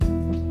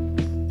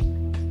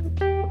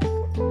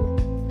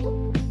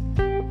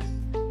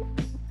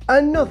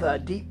another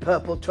Deep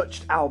Purple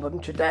touched album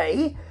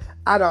today,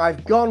 and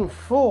I've gone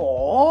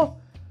for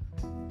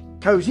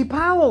Cozy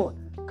Powell,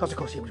 because of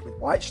course he was with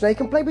Whitesnake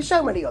and played with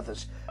so many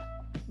others.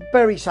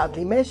 Very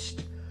sadly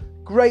missed.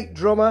 Great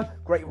drummer,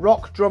 great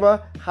rock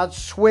drummer, had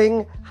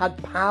swing, had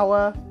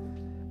power,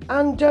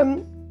 and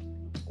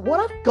what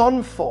I've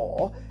gone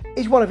for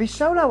is one of his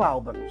solo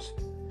albums,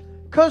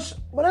 because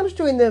when I was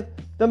doing the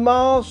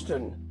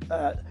Marsden,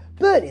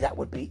 Bernie that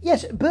would be,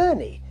 yes,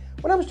 Bernie,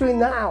 when I was doing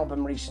that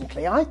album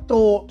recently, I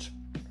thought,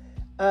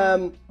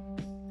 I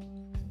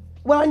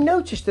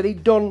noticed that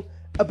he'd done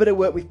a bit of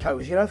work with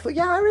Cozy, and I thought,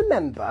 yeah, I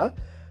remember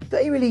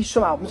that he released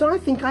some albums, and I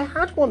think I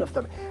had one of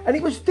them, and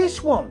it was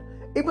this one.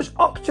 It was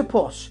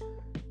Octopus,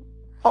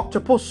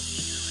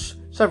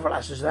 several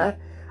S's there,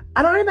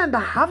 and I remember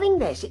having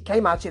this. It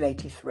came out in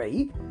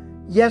 83.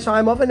 Yes,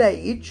 I'm of an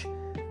age,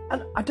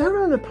 and I don't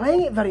remember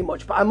playing it very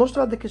much, but I must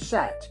have had the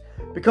cassette,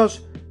 because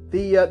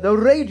the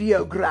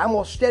radiogram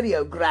or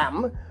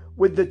stereogram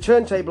with the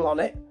turntable on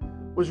it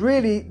was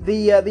really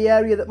the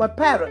area that my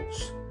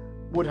parents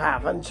would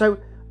have, and so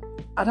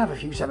I'd have a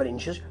few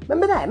 7-inches.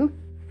 Remember them?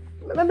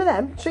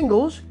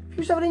 Singles, a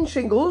few 7-inch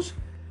singles,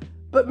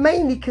 but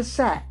mainly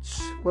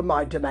cassettes were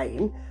my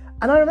domain.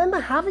 And I remember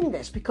having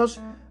this because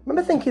I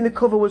remember thinking the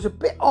cover was a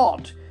bit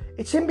odd.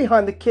 It's in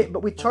behind the kit,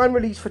 but with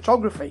time-release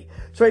photography,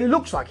 so it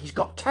looks like he's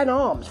got 10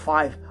 arms,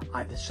 5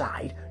 either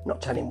side,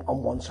 not 10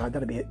 on one side,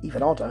 that'd be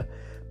even odder.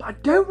 But I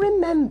don't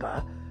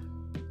remember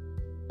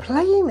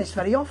playing this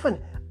very often,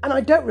 and I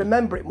don't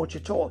remember it much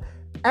at all,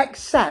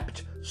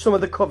 except some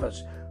of the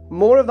covers.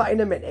 More of that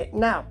in a minute.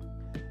 Now,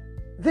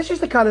 this is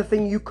the kind of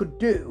thing you could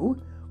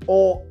do,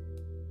 or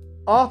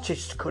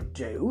artists could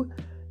do,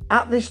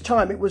 at this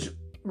time. It was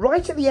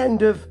right at the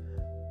end of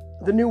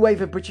the new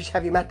wave of British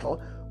heavy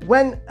metal,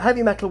 when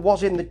heavy metal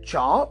was in the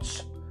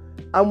charts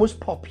and was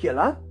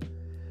popular.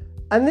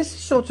 And this is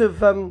sort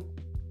of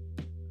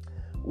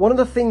one of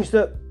the things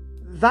that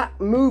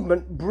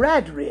movement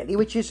bred, really,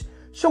 which is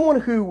someone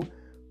who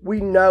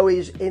we know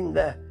is in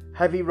the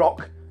heavy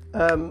rock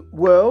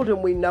world,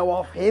 and we know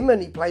of him,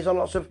 and he plays on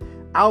lots of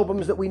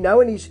albums that we know,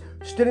 and he's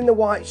still in the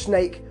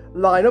Whitesnake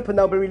lineup, and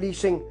they'll be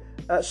releasing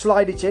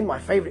Slide It In, my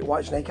favourite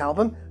Whitesnake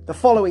album, the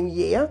following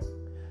year.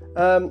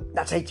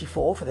 That's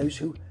 84 for those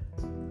who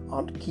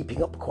aren't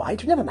keeping up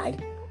quite, never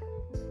mind.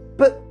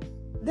 But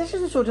this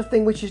is the sort of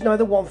thing which is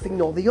neither one thing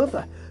nor the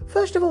other.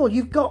 First of all,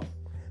 you've got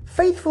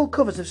faithful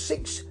covers of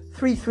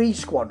 633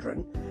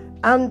 Squadron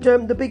and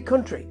The Big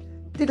Country.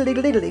 That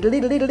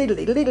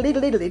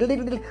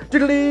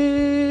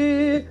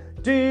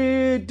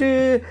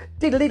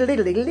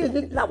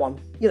one,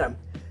 you know.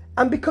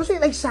 And because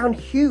they sound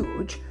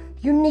huge,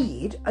 you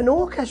need an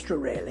orchestra,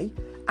 really,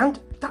 and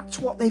that's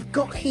what they've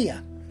got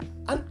here.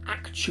 An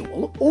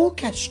actual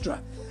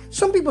orchestra.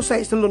 Some people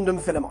say it's the London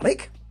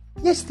Philharmonic.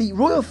 Yes, the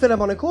Royal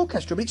Philharmonic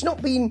Orchestra, but it's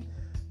not been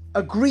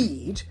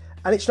agreed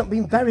and it's not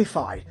been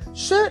verified.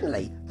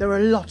 Certainly, there are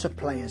a lot of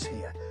players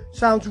here.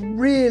 Sounds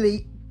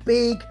really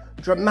big,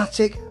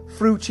 dramatic,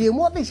 fruity, and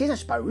what this is, I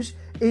suppose,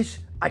 is,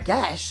 I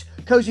guess,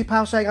 Cozy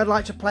Powell saying, I'd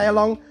like to play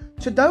along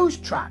to those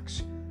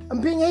tracks.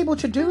 And being able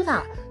to do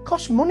that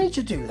costs money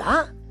to do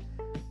that.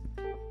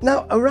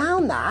 Now,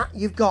 around that,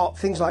 you've got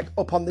things like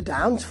Up on the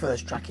Downs,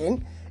 first track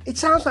in. It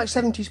sounds like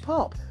 70s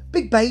pop.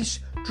 Big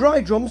bass,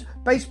 dry drums.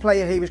 Bass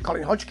player here is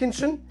Colin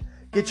Hodgkinson.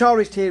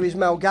 Guitarist here is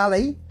Mel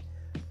Galley.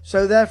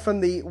 So they're from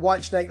the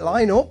Whitesnake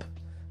lineup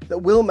that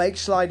will make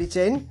Slide It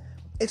In.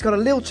 It's got a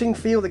lilting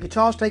feel. The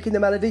guitar's taking the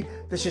melody.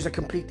 This is a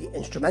completely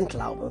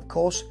instrumental album, of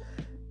course.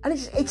 And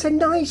it's a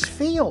nice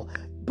feel.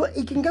 But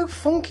it can go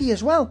funky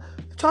as well.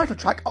 The title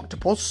track,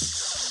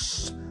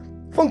 Octopus.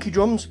 Funky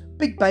drums,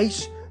 big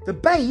bass. The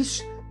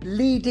bass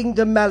leading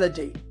the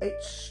melody.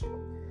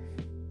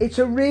 It's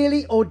a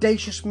really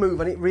audacious move,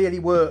 and it really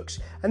works.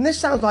 And this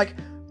sounds like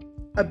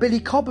a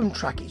Billy Cobham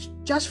track. It's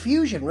jazz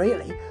fusion,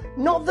 really.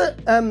 Not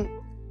that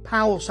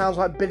Powell sounds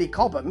like Billy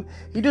Cobham.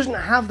 He doesn't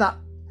have that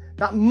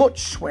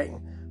much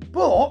swing,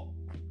 but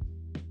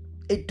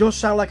it does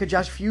sound like a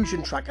jazz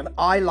fusion track, and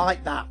I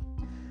like that.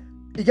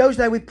 He goes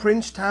there with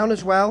Princetown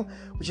as well,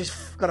 which has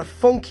got a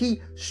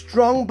funky,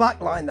 strong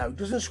backline though.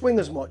 Doesn't swing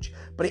as much,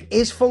 but it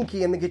is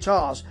funky in the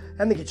guitars,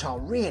 and the guitar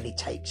really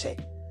takes it.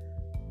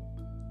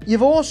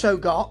 You've also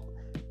got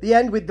the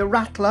end with the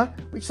Rattler,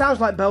 which sounds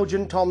like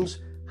Belgian Tom's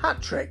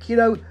Hat Trick. You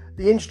know,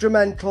 the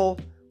instrumental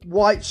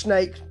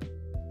Whitesnake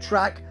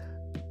track,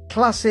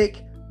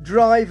 classic,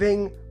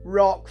 driving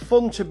rock,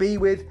 fun to be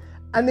with,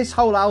 and this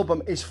whole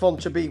album is fun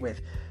to be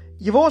with.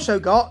 You've also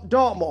got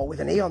Dartmoor with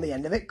an E on the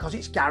end of it, because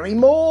it's Gary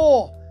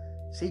Moore.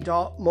 See,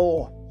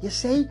 Dartmoor. You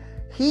see,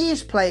 he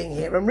is playing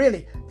here, and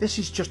really, this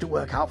is just a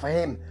workout for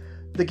him.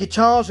 The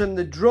guitars and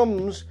the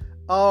drums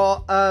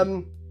are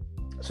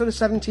sort of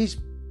 70s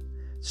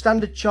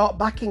standard chart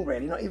backing,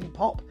 really, not even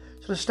pop,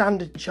 sort of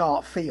standard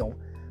chart feel.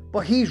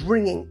 But he's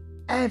ringing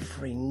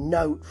every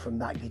note from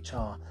that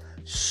guitar.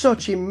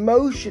 Such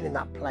emotion in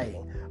that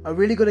playing. A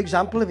really good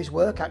example of his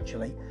work,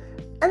 actually.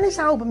 And this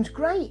album's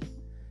great.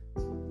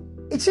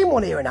 It's in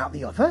one ear and out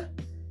the other.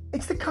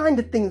 It's the kind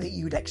of thing that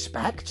you'd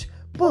expect,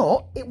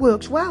 but it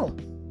works well.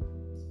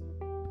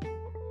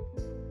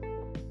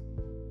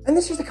 And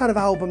this is the kind of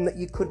album that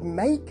you could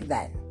make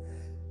then.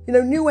 You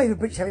know, new wave of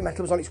British heavy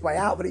metal was on its way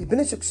out, but it's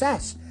been a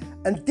success.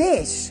 And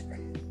this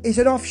is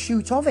an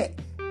offshoot of it.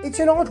 It's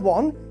an odd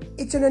one,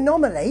 it's an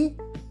anomaly,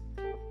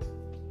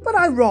 but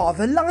I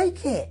rather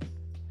like it.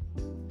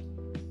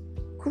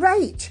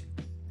 Great.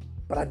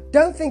 But I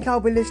don't think I'll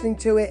be listening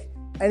to it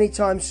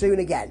anytime soon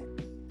again.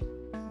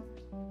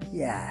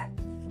 Yeah.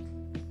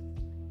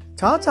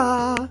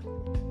 Ta-ta!